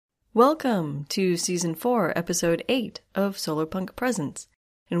Welcome to Season 4, Episode 8 of Solarpunk Presents,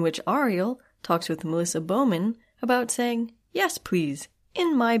 in which Ariel talks with Melissa Bowman about saying, "Yes, please,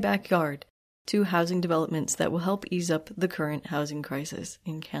 in my backyard," to housing developments that will help ease up the current housing crisis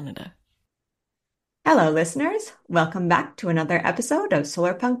in Canada. Hello, listeners. Welcome back to another episode of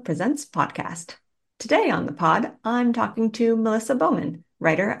Solarpunk Presents podcast. Today on the pod, I'm talking to Melissa Bowman,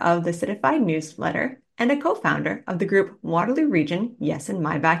 writer of the Citified newsletter and a co-founder of the group Waterloo Region Yes in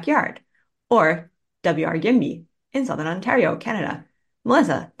My Backyard, or WR-YIMBY, in Southern Ontario, Canada.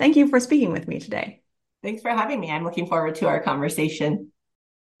 Melissa, thank you for speaking with me today. Thanks for having me. I'm looking forward to our conversation.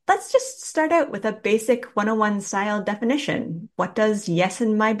 Let's just start out with a basic 101 style definition. What does Yes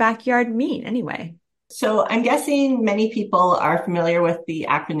in My Backyard mean anyway? So I'm guessing many people are familiar with the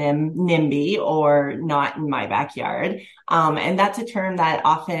acronym NIMBY, or Not in My Backyard. And that's a term that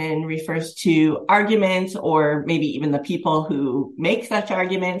often refers to arguments, or maybe even the people who make such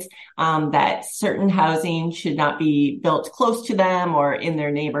arguments, that certain housing should not be built close to them or in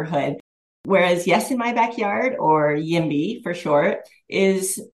their neighborhood. Whereas Yes in My Backyard, or YIMBY for short,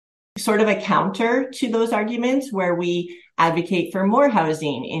 is sort of a counter to those arguments, where we advocate for more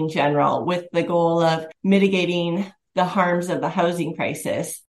housing in general with the goal of mitigating the harms of the housing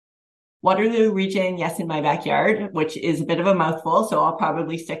crisis. Waterloo Region Yes in My Backyard, which is a bit of a mouthful, so I'll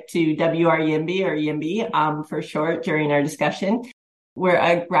probably stick to WR-YIMBY or YIMBY for short during our discussion. We're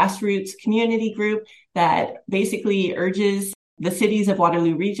a grassroots community group that basically urges the cities of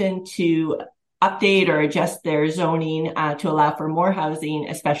Waterloo Region to update or adjust their zoning to allow for more housing,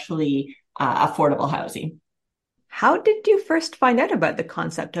 especially affordable housing. How did you first find out about the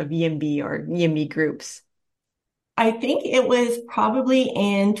concept of YIMBY or YIMBY groups? I think it was probably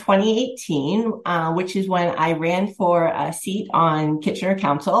in 2018, which is when I ran for a seat on Kitchener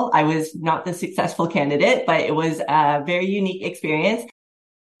Council. I was not the successful candidate, but it was a very unique experience.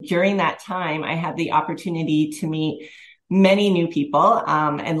 During that time, I had the opportunity to meet many new people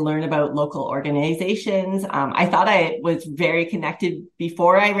and learn about local organizations. I thought I was very connected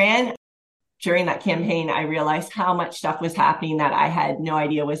before I ran. During that campaign, I realized how much stuff was happening that I had no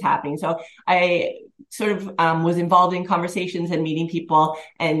idea was happening. So I sort of was involved in conversations and meeting people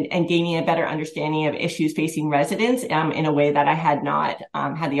and gaining a better understanding of issues facing residents in a way that I had not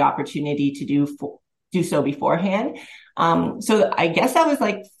had the opportunity to do so beforehand. So I guess that was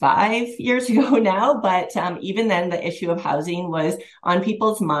like 5 years ago now, but even then the issue of housing was on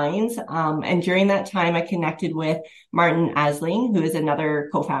people's minds. And during that time, I connected with Martin Asling, who is another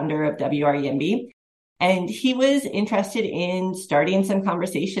co-founder of WR-YIMBY. And he was interested in starting some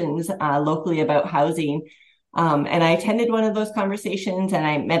conversations locally about housing. And I attended one of those conversations, and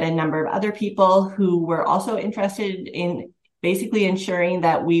I met a number of other people who were also interested in basically ensuring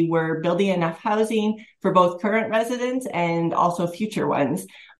that we were building enough housing for both current residents and also future ones.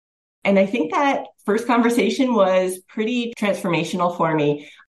 And I think that first conversation was pretty transformational for me.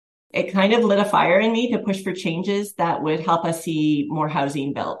 It kind of lit a fire in me to push for changes that would help us see more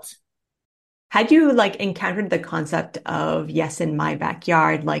housing built. Had you encountered the concept of Yes in My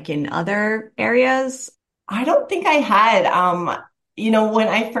Backyard in other areas? I don't think I had. When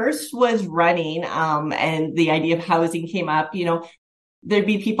I first was running and the idea of housing came up, there'd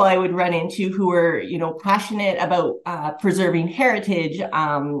be people I would run into who were, passionate about preserving heritage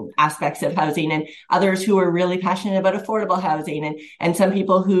aspects of housing, and others who were really passionate about affordable housing, and some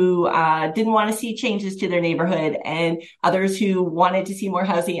people who didn't want to see changes to their neighborhood, and others who wanted to see more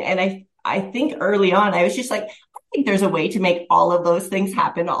housing. And I think early on, I was just like, I think there's a way to make all of those things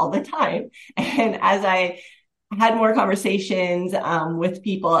happen all the time. And as I had more conversations with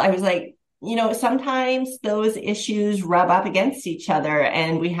people, I was like, sometimes those issues rub up against each other,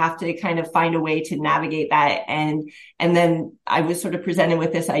 and we have to kind of find a way to navigate that. And then I was sort of presented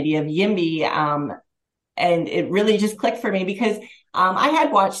with this idea of YIMBY, and it really just clicked for me because I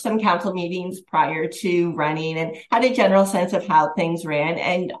had watched some council meetings prior to running and had a general sense of how things ran.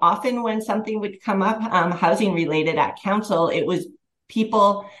 And often when something would come up housing related at council, it was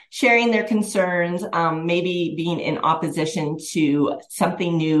people sharing their concerns, maybe being in opposition to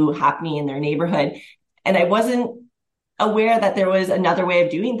something new happening in their neighborhood. And I wasn't aware that there was another way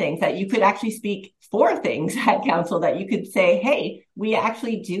of doing things, that you could actually speak for things at council, that you could say, hey, we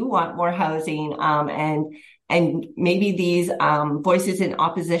actually do want more housing. And maybe these voices in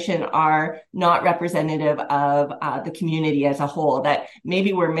opposition are not representative of the community as a whole, that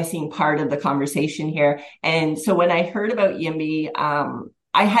maybe we're missing part of the conversation here. And so when I heard about YIMBY,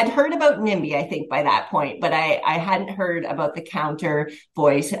 I had heard about NIMBY, I think, by that point, but I hadn't heard about the counter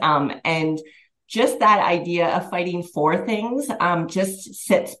voice. And just that idea of fighting for things just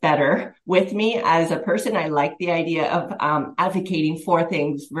sits better with me as a person. I like the idea of advocating for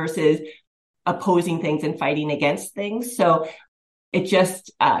things versus opposing things and fighting against things. So it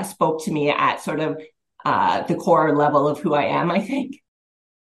just spoke to me at sort of the core level of who I am, I think.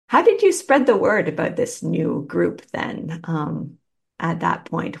 How did you spread the word about this new group then? At that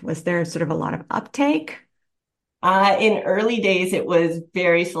point, was there sort of a lot of uptake? In early days, it was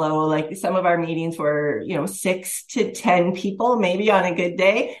very slow. Like some of our meetings were, 6 to 10 people, maybe on a good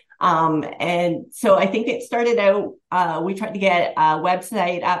day. And so I think it started out, we tried to get a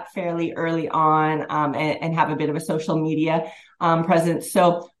website up fairly early on, and have a bit of a social media, presence.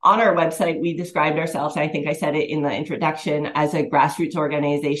 So on our website, we described ourselves, I think I said it in the introduction, as a grassroots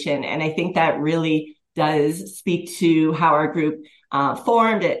organization. And I think that really does speak to how our group,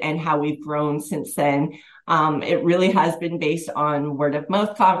 formed and how we've grown since then. It really has been based on word of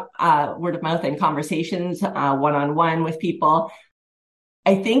mouth and conversations, one-on-one with people.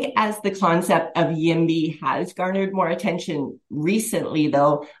 I think as the concept of YIMBY has garnered more attention recently,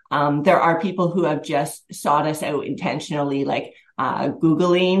 though, there are people who have just sought us out intentionally, like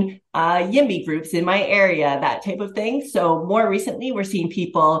Googling YIMBY groups in my area, that type of thing. So more recently, we're seeing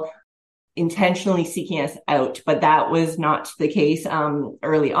people intentionally seeking us out, but that was not the case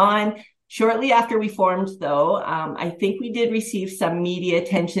early on. Shortly after we formed, though, I think we did receive some media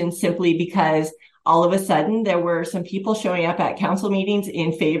attention simply because all of a sudden there were some people showing up at council meetings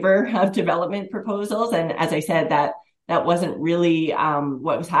in favor of development proposals. And as I said, that wasn't really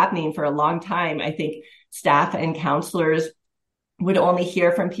what was happening for a long time. I think staff and councillors would only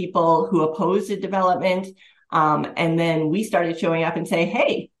hear from people who opposed a development. And then we started showing up and say,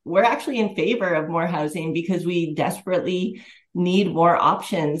 hey, we're actually in favor of more housing because we desperately need more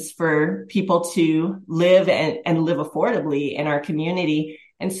options for people to live and live affordably in our community.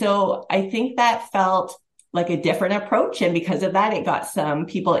 And so I think that felt like a different approach. And because of that, it got some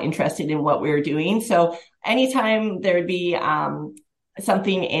people interested in what we were doing. So anytime there would be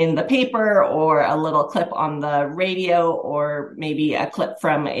something in the paper or a little clip on the radio or maybe a clip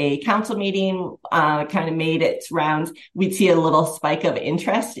from a council meeting kind of made its rounds, we'd see a little spike of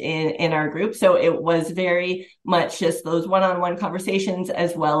interest in our group. So it was very much just those one-on-one conversations,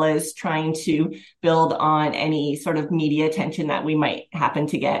 as well as trying to build on any sort of media attention that we might happen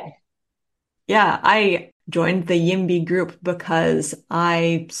to get. Yeah, I joined the YIMBY group because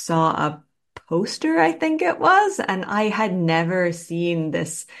I saw a poster, I think it was, and I had never seen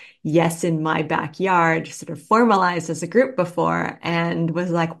this Yes in My Backyard sort of formalized as a group before, and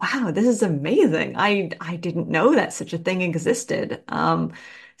was like, wow, this is amazing. I didn't know that such a thing existed.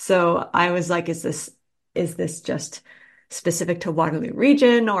 So I was like, is this just specific to Waterloo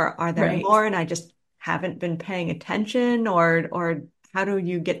Region, or are there Right. more and I just haven't been paying attention, or how do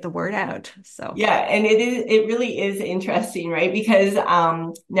you get the word out? So yeah, and it really is interesting, right? Because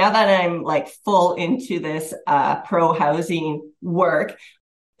now that I'm like full into this pro housing work,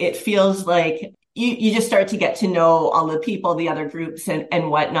 it feels like you just start to get to know all the people, the other groups and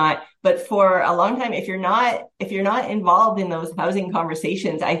whatnot. But for a long time, if you're not involved in those housing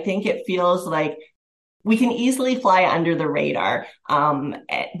conversations, I think it feels like we can easily fly under the radar.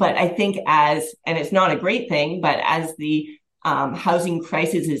 But I think and it's not a great thing, but as the housing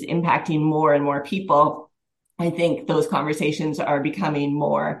crisis is impacting more and more people, I think those conversations are becoming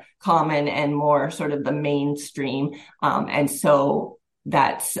more common and more sort of the mainstream. And so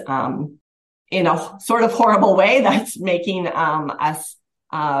that's in a sort of horrible way, that's making us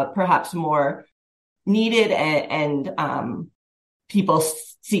perhaps more needed and people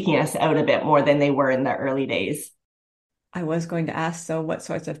seeking us out a bit more than they were in the early days. I was going to ask, so what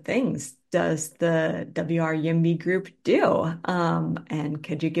sorts of things does the WR YIMBY group do? And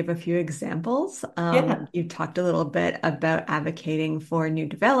could you give a few examples? Yeah. You talked a little bit about advocating for new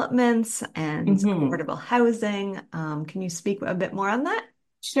developments and affordable housing. Can you speak a bit more on that?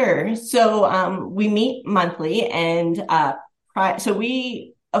 Sure. So we meet monthly, and so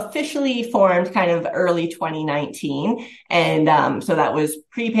we officially formed kind of early 2019. And so that was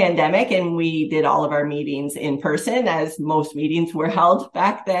pre-pandemic, and we did all of our meetings in person, as most meetings were held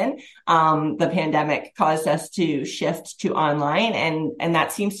back then. The pandemic caused us to shift to online, and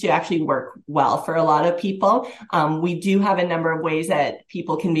that seems to actually work well for a lot of people. We do have a number of ways that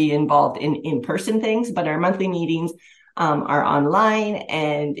people can be involved in in-person things, but our monthly meetings are online,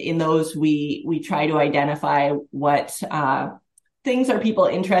 and in those we try to identify what things are people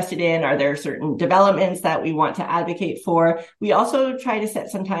interested in. Are there certain developments that we want to advocate for? We also try to set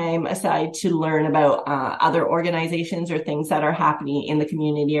some time aside to learn about other organizations or things that are happening in the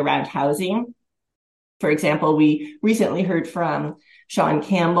community around housing. For example, we recently heard from Sean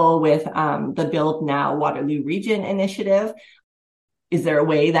Campbell with the Build Now Waterloo Region initiative. Is there a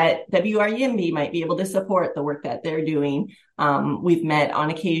way that WRUMB might be able to support the work that they're doing? We've met on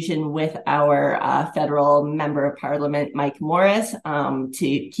occasion with our federal member of parliament, Mike Morris,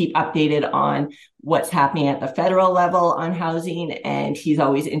 to keep updated on what's happening at the federal level on housing. And he's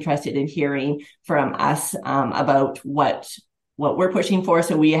always interested in hearing from us about what we're pushing for.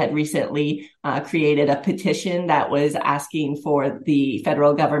 So we had recently created a petition that was asking for the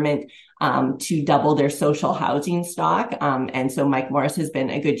federal government to double their social housing stock. And so Mike Morris has been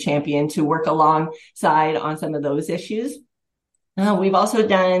a good champion to work alongside on some of those issues. We've also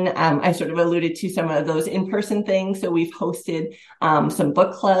done, I sort of alluded to some of those in-person things. So we've hosted some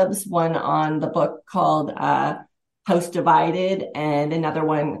book clubs, one on the book called House Divided, and another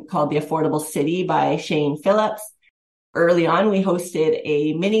one called The Affordable City by Shane Phillips. Early on, we hosted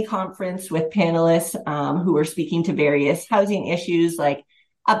a mini conference with panelists who were speaking to various housing issues like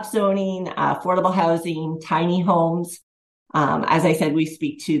upzoning, affordable housing, tiny homes. As I said, we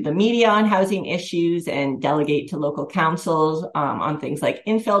speak to the media on housing issues and delegate to local councils on things like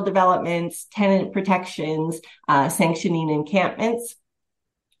infill developments, tenant protections, sanctioning encampments.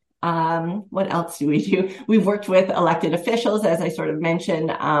 What else do we do? We've worked with elected officials, as I sort of mentioned,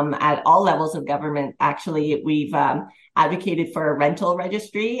 at all levels of government. Actually, we've advocated for a rental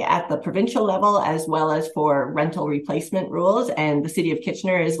registry at the provincial level, as well as for rental replacement rules. And the city of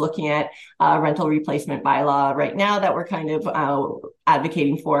Kitchener is looking at a rental replacement bylaw right now that we're kind of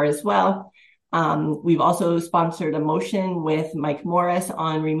advocating for as well. We've also sponsored a motion with Mike Morris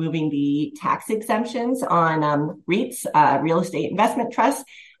on removing the tax exemptions on REITs, real estate investment trusts.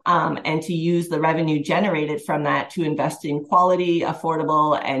 And to use the revenue generated from that to invest in quality,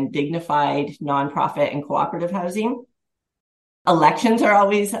 affordable, and dignified nonprofit and cooperative housing. Elections are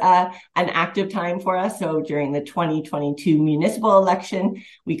always an active time for us. So during the 2022 municipal election,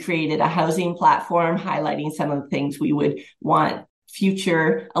 we created a housing platform highlighting some of the things we would want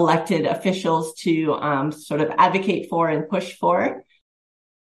future elected officials to sort of advocate for and push for.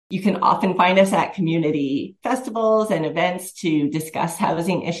 You can often find us at community festivals and events to discuss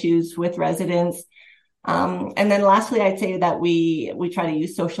housing issues with residents. And then lastly, I'd say that we try to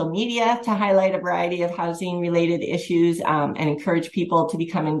use social media to highlight a variety of housing related issues and encourage people to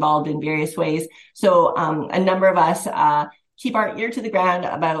become involved in various ways. So a number of us keep our ear to the ground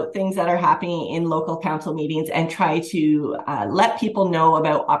about things that are happening in local council meetings and try to let people know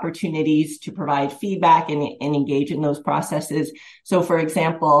about opportunities to provide feedback and engage in those processes. So for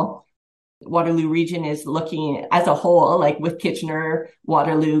example, Waterloo Region is looking as a whole, like with Kitchener,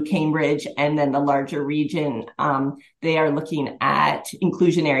 Waterloo, Cambridge, and then the larger region, they are looking at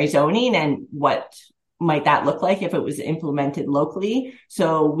inclusionary zoning and what might that look like if it was implemented locally.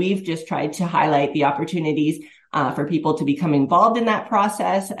 So we've just tried to highlight the opportunities for people to become involved in that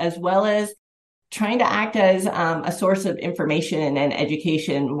process, as well as trying to act as a source of information and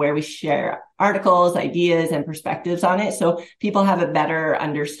education where we share articles, ideas, and perspectives on it. So people have a better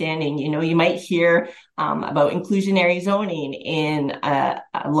understanding. You know, you might hear about inclusionary zoning in a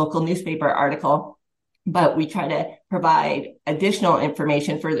local newspaper article, but we try to provide additional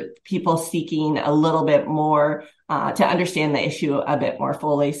information for the people seeking a little bit more to understand the issue a bit more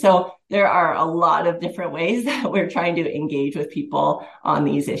fully. So there are a lot of different ways that we're trying to engage with people on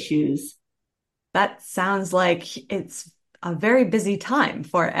these issues. That sounds like it's a very busy time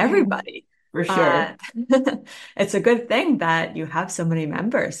for everybody. For sure. It's a good thing that you have so many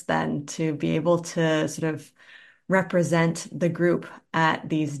members then to be able to sort of represent the group at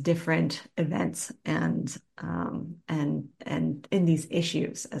these different events and in these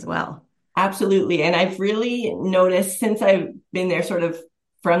issues as well. Absolutely. And I've really noticed since I've been there sort of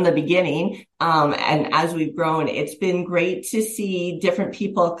from the beginning, and as we've grown, it's been great to see different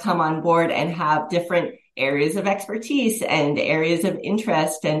people come on board and have different areas of expertise and areas of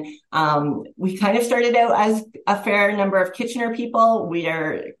interest. And we kind of started out as a fair number of Kitchener people. We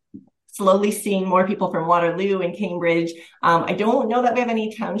are slowly seeing more people from Waterloo and Cambridge. I don't know that we have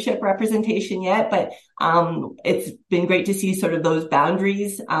any township representation yet, but it's been great to see sort of those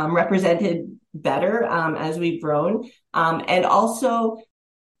boundaries represented better as we've grown. And also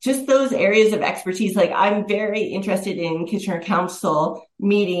just those areas of expertise. Like I'm very interested in Kitchener Council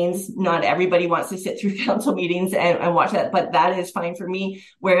meetings. Not everybody wants to sit through council meetings and watch that, but that is fine for me.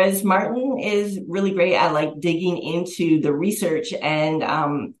 Whereas Martin is really great at like digging into the research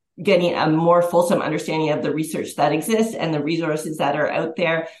and getting a more fulsome understanding of the research that exists and the resources that are out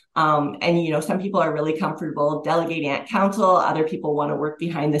there. And some people are really comfortable delegating at council. Other people want to work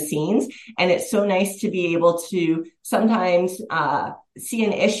behind the scenes. And it's so nice to be able to sometimes see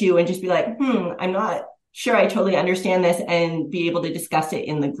an issue and just be like, I'm not sure I totally understand this, and be able to discuss it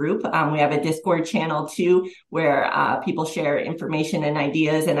in the group. We have a Discord channel too, where people share information and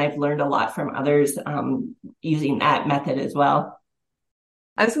ideas. And I've learned a lot from others using that method as well.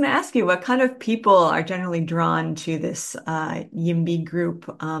 I was going to ask you, what kind of people are generally drawn to this YIMBY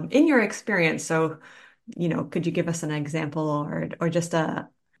group in your experience? So, could you give us an example or just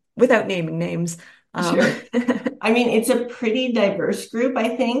without naming names? Sure. I mean, it's a pretty diverse group,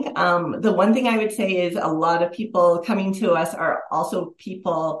 I think. The one thing I would say is a lot of people coming to us are also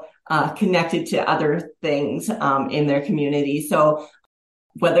people connected to other things in their community. So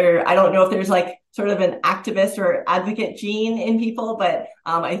I don't know if there's like sort of an activist or advocate gene in people, but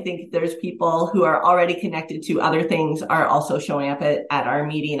I think there's people who are already connected to other things are also showing up at our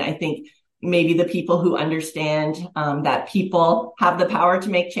meeting. I think maybe the people who understand that people have the power to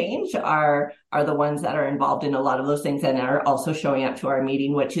make change are the ones that are involved in a lot of those things and are also showing up to our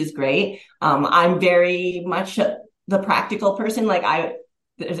meeting, which is great. I'm very much the practical person. Like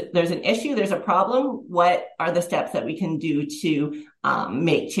there's an issue, there's a problem. What are the steps that we can do to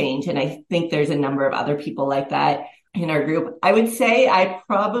make change? And I think there's a number of other people like that in our group. I would say I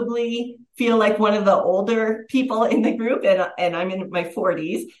probably feel like one of the older people in the group, and I'm in my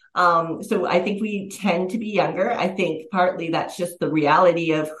 40s. So I think we tend to be younger. I think partly that's just the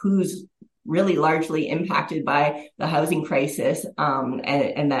reality of who's really largely impacted by the housing crisis.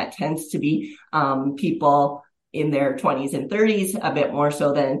 And that tends to be people in their 20s and 30s, a bit more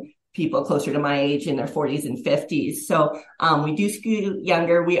so than people closer to my age in their 40s and 50s. So we do skew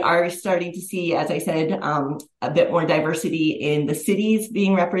younger. We are starting to see, as I said, a bit more diversity in the cities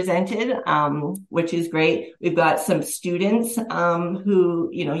being represented, which is great. We've got some students who,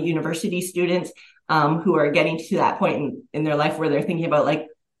 university students who are getting to that point in their life where they're thinking about, like,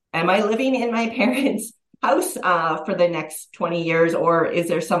 am I living in my parents' house for the next 20 years, or is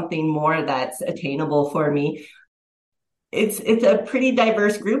there something more that's attainable for me? It's a pretty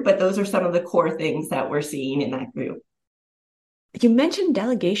diverse group, but those are some of the core things that we're seeing in that group. You mentioned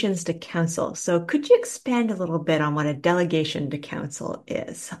delegations to council. So could you expand a little bit on what a delegation to council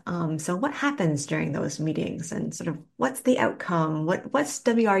is? So what happens during those meetings and sort of what's the outcome? What's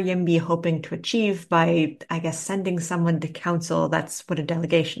WRYIMBY hoping to achieve by, I guess, sending someone to council? That's what a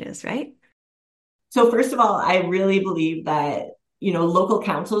delegation is, right? So first of all, I really believe that local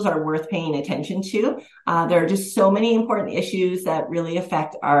councils are worth paying attention to. There are just so many important issues that really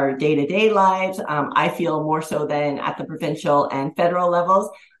affect our day-to-day lives. I feel more so than at the provincial and federal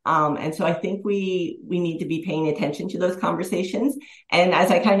levels. And so I think we need to be paying attention to those conversations. And as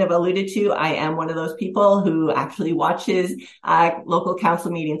I kind of alluded to, I am one of those people who actually watches local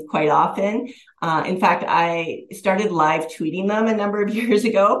council meetings quite often. In fact, I started live tweeting them a number of years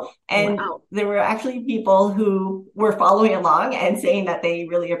ago, and There were actually people who were following along and saying that they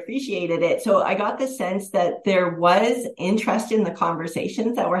really appreciated it. So I got the sense that there was interest in the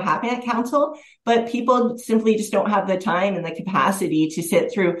conversations that were happening at council, but people simply just don't have the time and the capacity to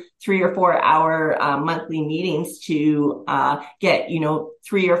sit through 3 or 4 hour monthly meetings to get,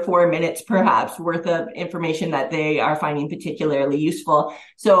 3 or 4 minutes perhaps worth of information that they are finding particularly useful.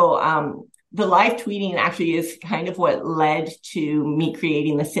 So the live tweeting actually is kind of what led to me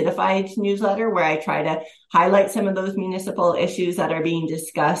creating the Citified newsletter, where I try to highlight some of those municipal issues that are being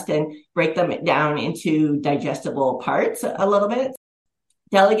discussed and break them down into digestible parts a little bit.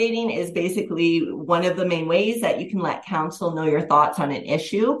 Delegating is basically one of the main ways that you can let council know your thoughts on an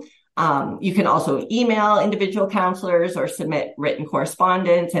issue. You can also email individual councillors or submit written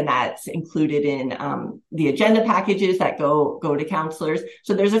correspondence, and that's included in the agenda packages that go to councillors.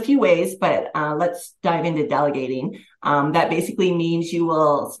 So there's a few ways, but let's dive into delegating. That basically means you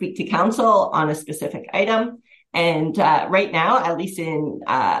will speak to council on a specific item. And right now, at least in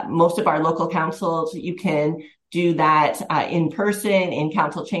most of our local councils, you can do that in person in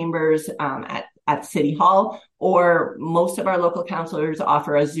council chambers at City Hall, or most of our local councillors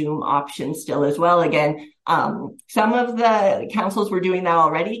offer a Zoom option still as well. Again, some of the councils were doing that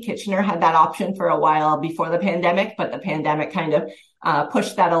already. Kitchener had that option for a while before the pandemic, but the pandemic kind of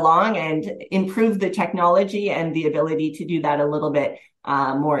pushed that along and improved the technology and the ability to do that a little bit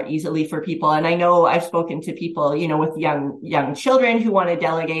more easily for people. And I know I've spoken to people, with young children who want to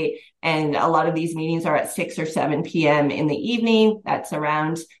delegate, and a lot of these meetings are at 6 or 7 p.m. in the evening. That's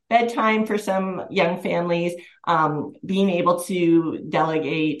around bedtime for some young families. Being able to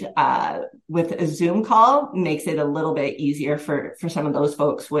delegate with a Zoom call makes it a little bit easier for some of those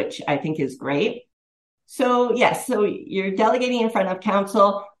folks, which I think is great. So yes, so you're delegating in front of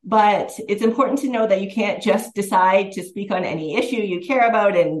council, but it's important to know that you can't just decide to speak on any issue you care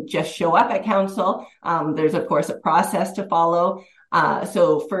about and just show up at council. There's of course a process to follow.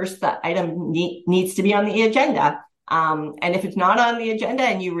 So first, the item needs to be on the agenda. And if it's not on the agenda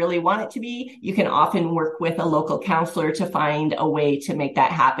and you really want it to be, you can often work with a local counselor to find a way to make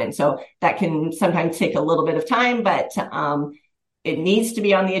that happen. So that can sometimes take a little bit of time, but it needs to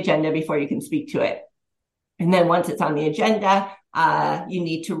be on the agenda before you can speak to it. And then once it's on the agenda, you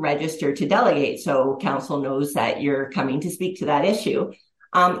need to register to delegate, so council knows that you're coming to speak to that issue.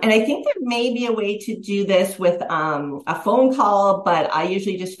 And I think there may be a way to do this with a phone call, but I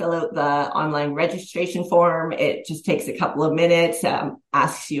usually just fill out the online registration form. It just takes a couple of minutes,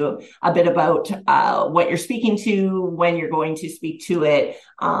 asks you a bit about what you're speaking to, when you're going to speak to it,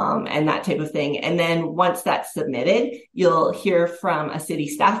 and that type of thing. And then once that's submitted, you'll hear from a city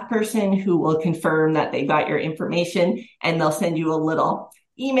staff person who will confirm that they got your information, and they'll send you a little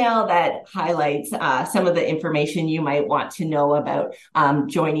email that highlights some of the information you might want to know about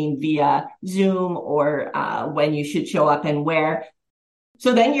joining via Zoom, or when you should show up and where.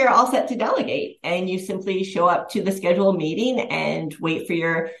 So then you're all set to delegate, and you simply show up to the scheduled meeting and wait for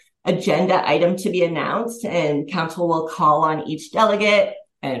your agenda item to be announced, and council will call on each delegate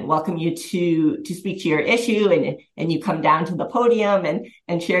and welcome you to speak to your issue, and you come down to the podium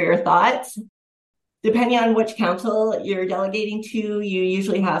and share your thoughts. Depending on which council you're delegating to, you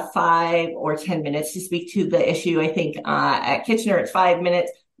usually have 5 or 10 minutes to speak to the issue. I think at Kitchener, it's 5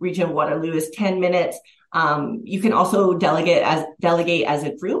 minutes. Region Waterloo is 10 minutes. You can also delegate as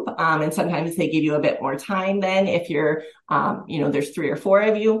a group, and sometimes they give you a bit more time then if you're, there's 3 or 4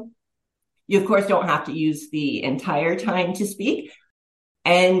 of you. You, of course, don't have to use the entire time to speak.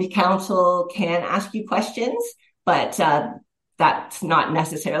 And council can ask you questions, but that's not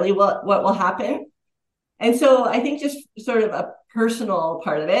necessarily what will happen. And so I think just sort of a personal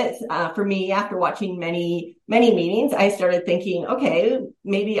part of it, for me, after watching many meetings, I started thinking, okay,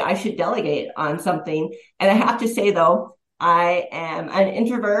 maybe I should delegate on something. And I have to say, though, I am an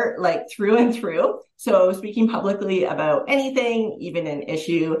introvert, like through and through. So speaking publicly about anything, even an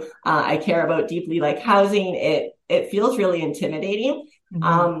issue I care about deeply, like housing, it feels really intimidating.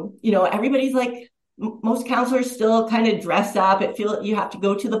 Mm-hmm. Everybody's like, most counselors still kind of dress up. You have to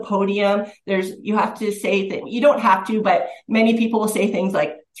go to the podium. You have to say that you don't have to, but many people will say things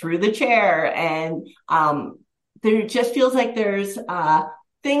like through the chair. And there just feels like there's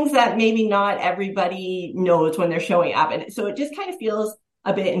things that maybe not everybody knows when they're showing up. And so it just kind of feels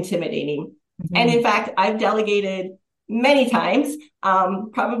a bit intimidating. Mm-hmm. And in fact, I've delegated many times,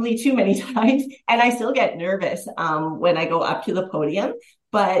 probably too many times, and I still get nervous when I go up to the podium.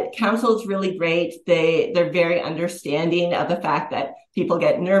 But council is really great. They're very understanding of the fact that people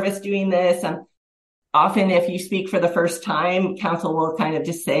get nervous doing this. Often if you speak for the first time, council will kind of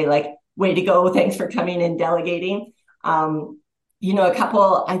just say like, way to go. Thanks for coming and delegating.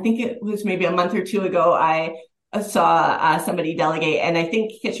 I think it was maybe a month or 2 ago, I saw somebody delegate, and I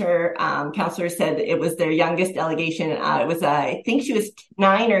think Kitchener councillor said it was their youngest delegation. I think she was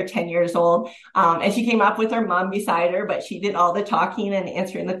 9 or 10 years old, and she came up with her mom beside her, but she did all the talking and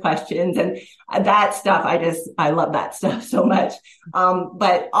answering the questions, and that stuff, I love that stuff so much.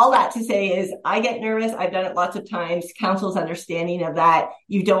 But all that to say is I get nervous. I've done it lots of times. Council's understanding of that.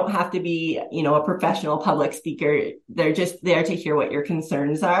 You don't have to be, a professional public speaker. They're just there to hear what your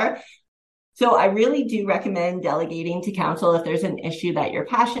concerns are. So I really do recommend delegating to council if there's an issue that you're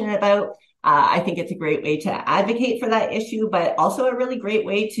passionate about. I think it's a great way to advocate for that issue, but also a really great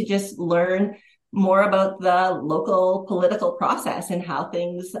way to just learn more about the local political process and how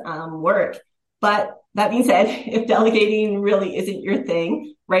things work. But that being said, if delegating really isn't your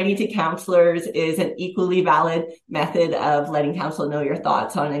thing, writing to counselors is an equally valid method of letting council know your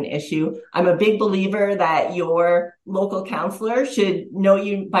thoughts on an issue. I'm a big believer that your local counselor should know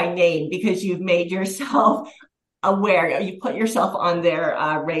you by name because you've made yourself aware. You put yourself on their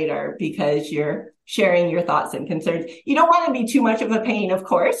radar because you're sharing your thoughts and concerns. You don't want to be too much of a pain, of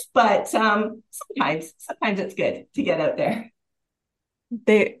course, but sometimes it's good to get out there.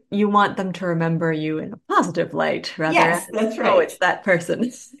 You want them to remember you in a positive light rather yes, that's right. Oh, it's that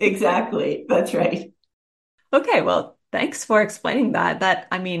person. Exactly. That's right. Okay, well, Thanks for explaining that.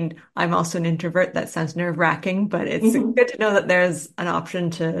 I mean, I'm also an introvert. That sounds nerve-wracking, but it's good to know that there's an option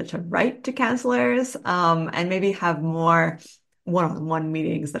to write to counselors, and maybe have more one-on-one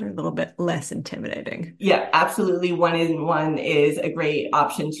meetings that are a little bit less intimidating. Yeah, absolutely. One-on-one is a great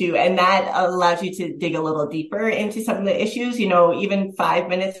option too. And that allows you to dig a little deeper into some of the issues. Even 5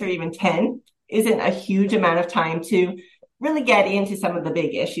 minutes or even 10 isn't a huge amount of time to really get into some of the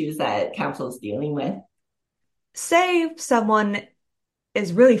big issues that council is dealing with. Say someone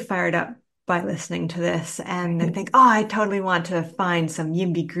is really fired up by listening to this and they think, oh, I totally want to find some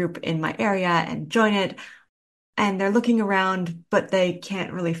YIMBY group in my area and join it. And they're looking around, but they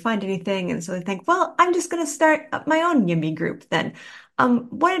can't really find anything. And so they think, well, I'm just going to start up my own YIMBY group then.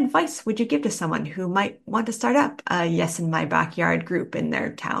 What advice would you give to someone who might want to start up a Yes in My Backyard group in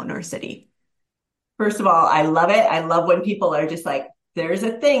their town or city? First of all, I love it. I love when people are just like, there's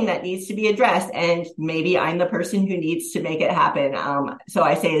a thing that needs to be addressed, and maybe I'm the person who needs to make it happen. So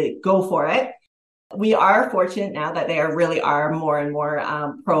I say, go for it. We are fortunate now that there really are more and more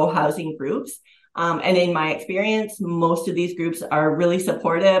pro-housing groups. And in my experience, most of these groups are really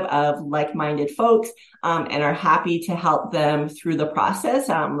supportive of like-minded folks, and are happy to help them through the process.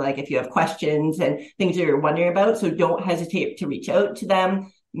 Like if you have questions and things that you're wondering about, so don't hesitate to reach out to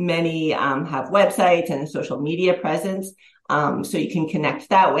them. Many have websites and a social media presence. So you can connect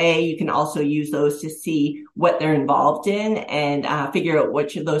that way. You can also use those to see what they're involved in and figure out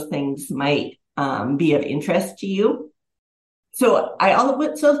which of those things might be of interest to you. So I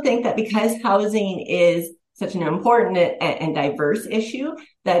also think that because housing is such an important and diverse issue,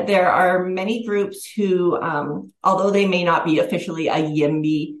 that there are many groups who, although they may not be officially a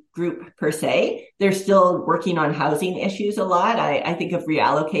YIMBY group per se, they're still working on housing issues a lot. I think of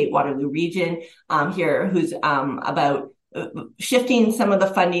Reallocate Waterloo Region here, who's about shifting some of the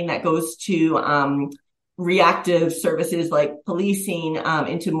funding that goes to reactive services like policing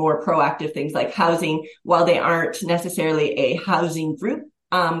into more proactive things like housing, while they aren't necessarily a housing group.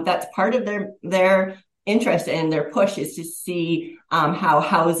 That's part of their interest and their push is to see how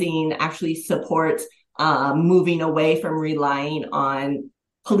housing actually supports moving away from relying on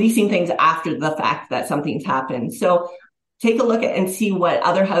policing things after the fact that something's happened. So take a look at and see what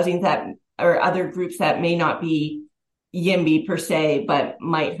other housing that or other groups that may not be YIMBY per se, but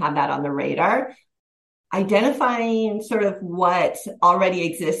might have that on the radar. Identifying sort of what already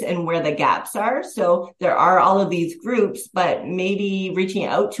exists and where the gaps are. So there are all of these groups, but maybe reaching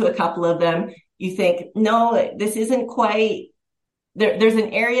out to a couple of them, you think, no, this isn't quite, there's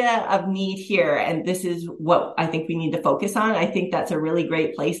an area of need here, and this is what I think we need to focus on. I think that's a really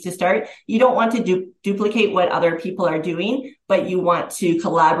great place to start. You don't want to duplicate what other people are doing, but you want to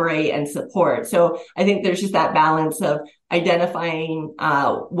collaborate and support. So I think there's just that balance of identifying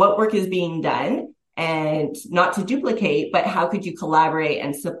what work is being done and not to duplicate, but how could you collaborate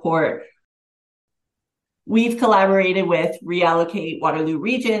and support? We've collaborated with Reallocate Waterloo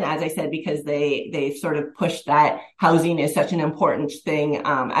Region, as I said, because they sort of pushed that housing is such an important thing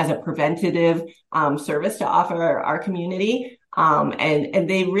as a preventative service to offer our community. And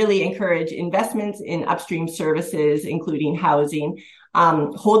they really encourage investments in upstream services, including housing.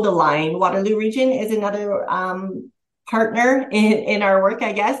 Hold the Line Waterloo Region is another partner in our work,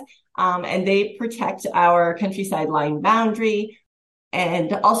 I guess. And they protect our countryside line boundary.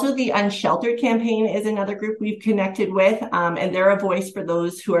 And also the Unsheltered campaign is another group we've connected with. And they're a voice for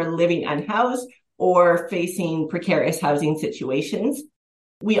those who are living unhoused or facing precarious housing situations.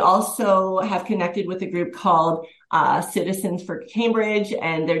 We also have connected with a group called Citizens for Cambridge,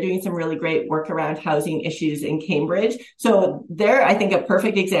 and they're doing some really great work around housing issues in Cambridge. So they're, I think, a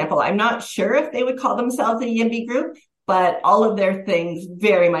perfect example. I'm not sure if they would call themselves a YIMBY group, but all of their things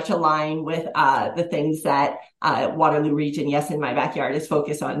very much align with the things that Waterloo Region, Yes in My Backyard, is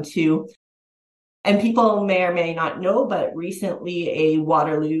focused on too. And people may or may not know, but recently a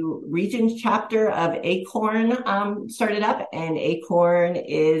Waterloo Region chapter of ACORN started up. And ACORN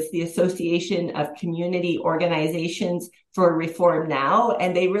is the Association of Community Organizations for Reform Now.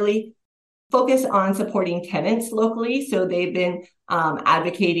 And they really focus on supporting tenants locally. So they've been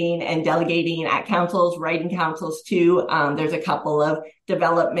advocating and delegating at councils, writing councils too. There's a couple of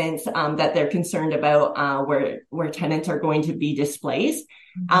developments that they're concerned about where tenants are going to be displaced.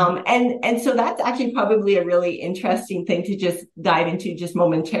 And so that's actually probably a really interesting thing to just dive into just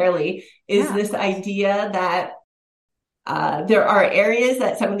momentarily is this idea that there are areas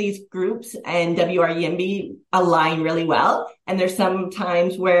that some of these groups and WRYIMBY align really well. And there's some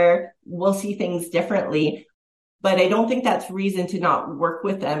times where we'll see things differently, but I don't think that's reason to not work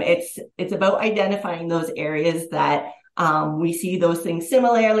with them. It's about identifying those areas that we see those things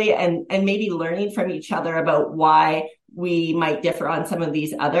similarly and maybe learning from each other about why we might differ on some of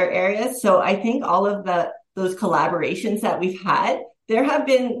these other areas. So I think all of those collaborations that we've had, there have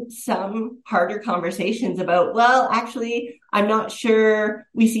been some harder conversations about, well, actually, I'm not sure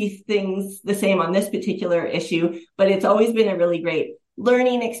we see things the same on this particular issue, but it's always been a really great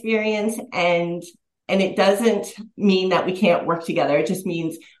learning experience. And it doesn't mean that we can't work together. It just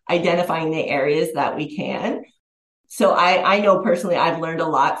means identifying the areas that we can. So I know personally, I've learned a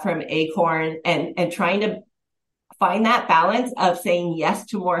lot from Acorn and trying to find that balance of saying yes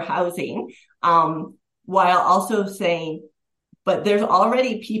to more housing, while also saying, but there's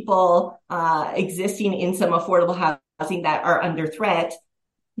already people existing in some affordable housing that are under threat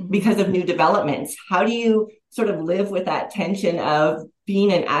because of new developments. How do you sort of live with that tension of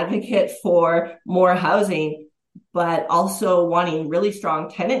being an advocate for more housing, but also wanting really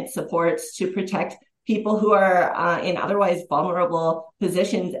strong tenant supports to protect people who are in otherwise vulnerable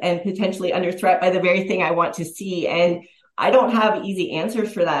positions and potentially under threat by the very thing I want to see? And I don't have easy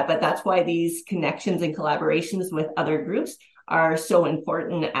answers for that, but that's why these connections and collaborations with other groups are so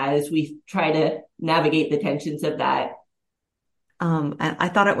important as we try to navigate the tensions of that. I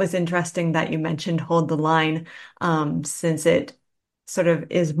thought it was interesting that you mentioned Hold the Line, since it sort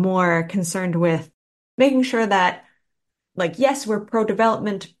of is more concerned with making sure that, like, yes, we're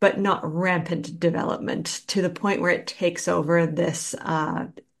pro-development, but not rampant development to the point where it takes over this,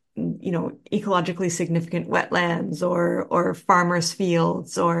 ecologically significant wetlands or farmers'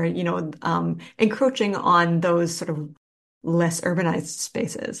 fields or, encroaching on those sort of less urbanized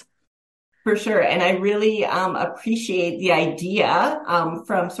spaces. For sure. And I really appreciate the idea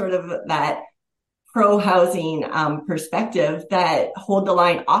from sort of that pro-housing perspective that Hold the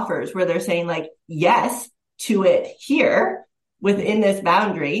Line offers, where they're saying, like, yes to it here within this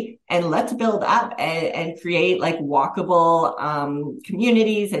boundary, and let's build up and create like walkable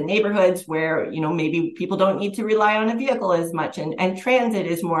communities and neighborhoods where, maybe people don't need to rely on a vehicle as much, and transit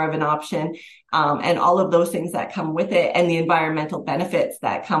is more of an option, and all of those things that come with it, and the environmental benefits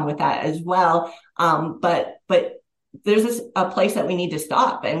that come with that as well. But there's a place that we need to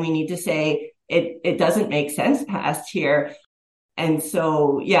stop, and we need to say it doesn't make sense past here. And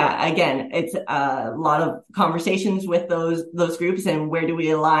so, yeah, again, it's a lot of conversations with those groups, and where do we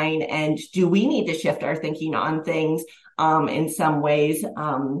align, and do we need to shift our thinking on things in some ways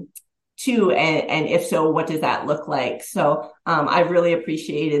too, and if so, what does that look like? So I've really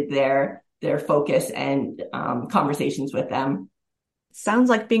appreciated their focus and conversations with them. Sounds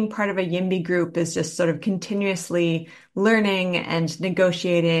like being part of a YIMBY group is just sort of continuously learning and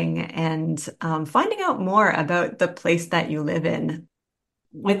negotiating and finding out more about the place that you live in.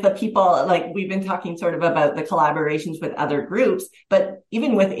 With the people, like we've been talking sort of about the collaborations with other groups, but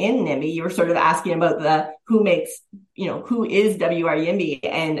even within NIMBY, you were sort of asking about who is WR YIMBY.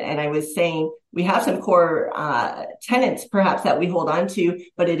 And I was saying we have some core tenants perhaps that we hold on to,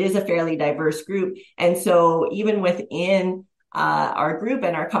 but it is a fairly diverse group. And so even within our group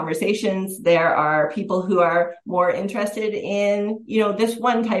and our conversations, there are people who are more interested in, this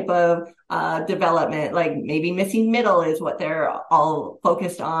one type of development, like maybe missing middle is what they're all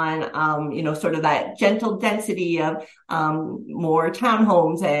focused on, sort of that gentle density of more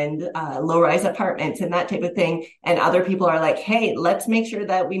townhomes and low-rise apartments and that type of thing. And other people are like, hey, let's make sure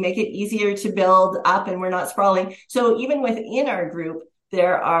that we make it easier to build up and we're not sprawling. So even within our group,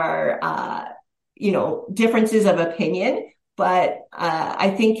 there are, differences of opinion. But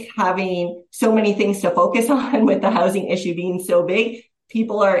I think having so many things to focus on with the housing issue being so big,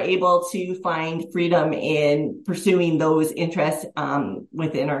 people are able to find freedom in pursuing those interests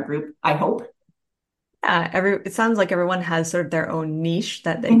within our group, I hope. Yeah, it sounds like everyone has sort of their own niche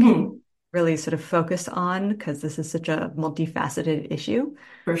that they can really sort of focus on, because this is such a multifaceted issue.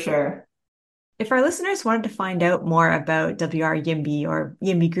 For sure. If our listeners wanted to find out more about WR YIMBY or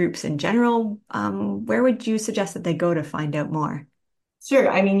YIMBY groups in general, where would you suggest that they go to find out more? Sure.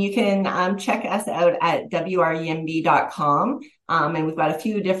 I mean, you can check us out at wryimby.com. And we've got a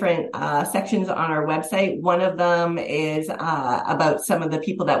few different sections on our website. One of them is about some of the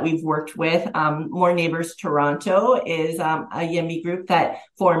people that we've worked with. More Neighbors Toronto is a YIMBY group that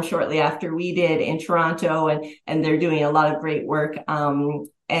formed shortly after we did in Toronto, and they're doing a lot of great work.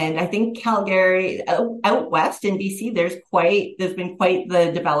 And I think Calgary, out west in BC, there's been quite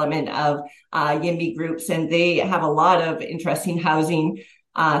the development of YIMBY groups, and they have a lot of interesting housing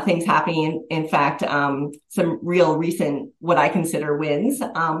things happening. In fact, some real recent, what I consider wins.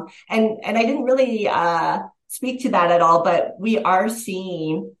 And I didn't really speak to that at all, but we are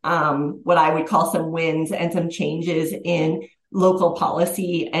seeing what I would call some wins and some changes in local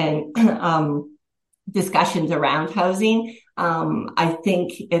policy and discussions around housing. I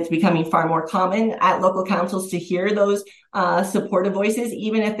think it's becoming far more common at local councils to hear those supportive voices,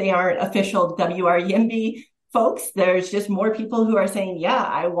 even if they aren't official WRYIMBY folks. There's just more people who are saying, yeah,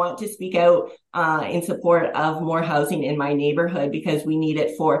 I want to speak out in support of more housing in my neighborhood because we need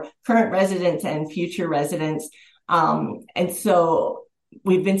it for current residents and future residents. And so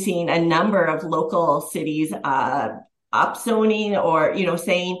we've been seeing a number of local cities upzoning or,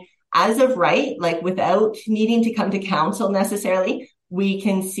 saying, as of right, like without needing to come to council necessarily, we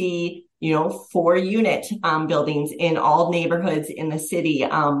can see, 4-unit buildings in all neighborhoods in the city.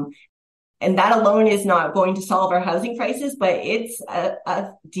 And that alone is not going to solve our housing crisis, but it's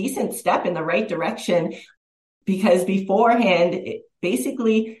a decent step in the right direction, because beforehand,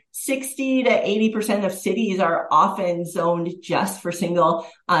 basically 60 to 80% of cities are often zoned just for single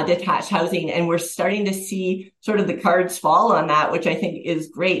detached housing. And we're starting to see sort of the cards fall on that, which I think is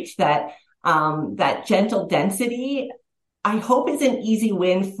great. That gentle density, I hope, is an easy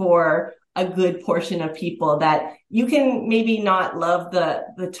win for a good portion of people. That you can maybe not love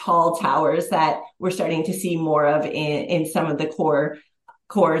the tall towers that we're starting to see more of in some of the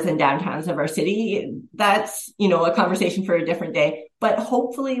cores and downtowns of our city. That's, a conversation for a different day. But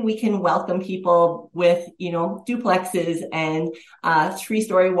hopefully we can welcome people with, duplexes and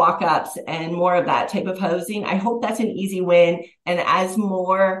 3-story walk-ups and more of that type of housing. I hope that's an easy win. And as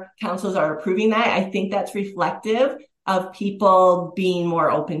more councils are approving that, I think that's reflective of people being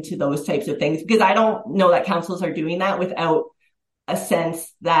more open to those types of things, because I don't know that councils are doing that without a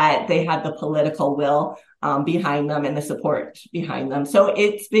sense that they have the political will behind them and the support behind them. So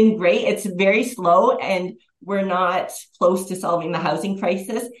it's been great. It's very slow and we're not close to solving the housing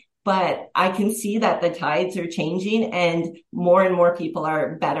crisis, but I can see that the tides are changing and more people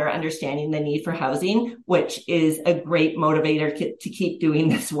are better understanding the need for housing, which is a great motivator to keep doing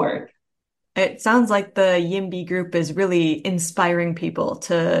this work. It sounds like the YIMBY group is really inspiring people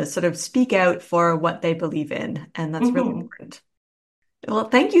to sort of speak out for what they believe in. And that's really important. Well,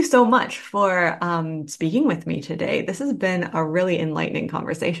 thank you so much for speaking with me today. This has been a really enlightening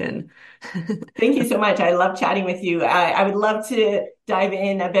conversation. Thank you so much. I love chatting with you. I would love to dive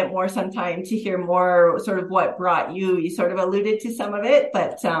in a bit more sometime to hear more sort of what brought you. You sort of alluded to some of it,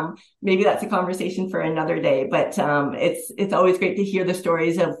 but maybe that's a conversation for another day. But it's always great to hear the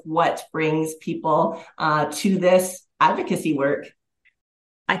stories of what brings people to this advocacy work.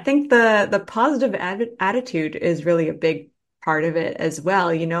 I think the positive attitude is really a big part of it as well.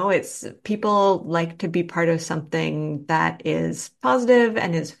 It's people like to be part of something that is positive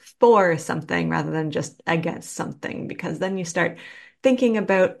and is for something rather than just against something, because then you start thinking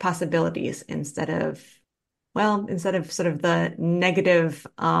about possibilities instead of sort of the negative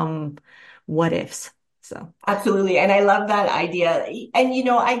what ifs. So absolutely. And I love that idea. And,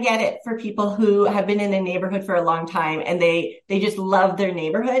 I get it for people who have been in a neighborhood for a long time and they just love their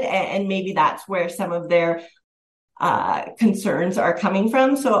neighborhood. And maybe that's where some of their concerns are coming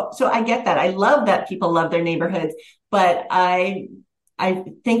from. So I get that. I love that people love their neighborhoods, but I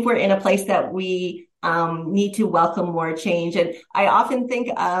think we're in a place that we need to welcome more change. And I often think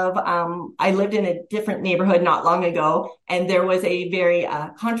of, I lived in a different neighborhood not long ago, and there was a very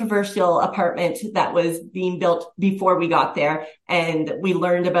controversial apartment that was being built before we got there. And we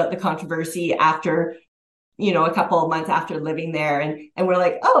learned about the controversy after a couple of months after living there. And we're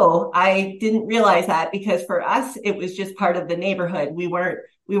like, oh, I didn't realize that, because for us, it was just part of the neighborhood. We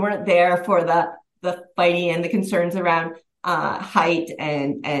weren't there for the fighting and the concerns around height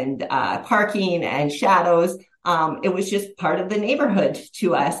and parking and shadows. It was just part of the neighborhood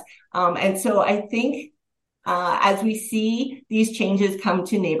to us. And so I think as we see these changes come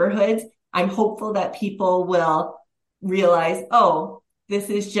to neighborhoods, I'm hopeful that people will realize, oh,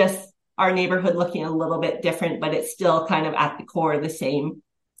 this is just our neighborhood looking a little bit different, but it's still kind of at the core the same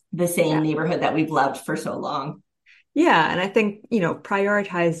neighborhood that we've loved for so long. Yeah. And I think,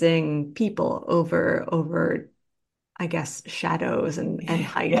 prioritizing people over, I guess, shadows and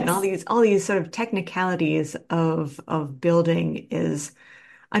height, yes, and all these sort of technicalities of building is,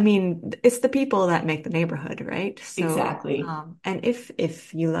 it's the people that make the neighborhood, right? So, exactly. And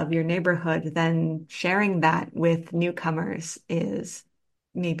if you love your neighborhood, then sharing that with newcomers is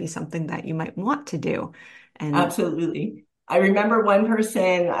maybe something that you might want to do. And absolutely. I remember one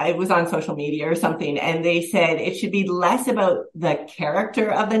person, I was on social media or something, and they said it should be less about the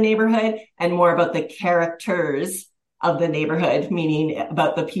character of the neighborhood and more about the characters of the neighborhood, meaning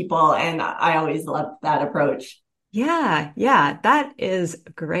about the people. And I always loved that approach. Yeah, that is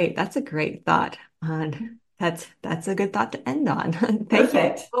great. That's a great thought. And that's a good thought to end on. Thank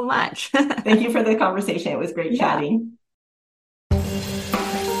you so much. Thank you for the conversation. It was great chatting.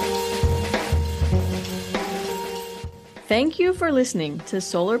 Thank you for listening to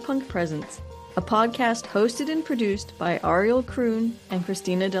Solarpunk Presents, a podcast hosted and produced by Ariel Kroon and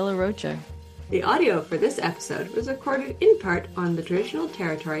Christina De La Rocha. The audio for this episode was recorded in part on the traditional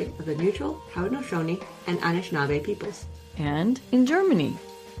territory of the neutral Haudenosaunee and Anishinaabe peoples. And in Germany.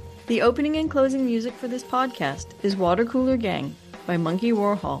 The opening and closing music for this podcast is Water Cooler Gang by Monkey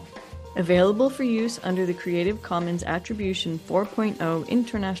Warhol, available for use under the Creative Commons Attribution 4.0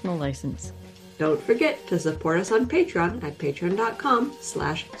 International License. Don't forget to support us on Patreon at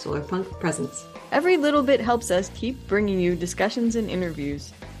patreon.com/solarpunkpresents. Every little bit helps us keep bringing you discussions and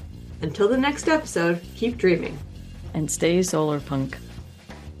interviews. Until the next episode, keep dreaming. And stay solarpunk.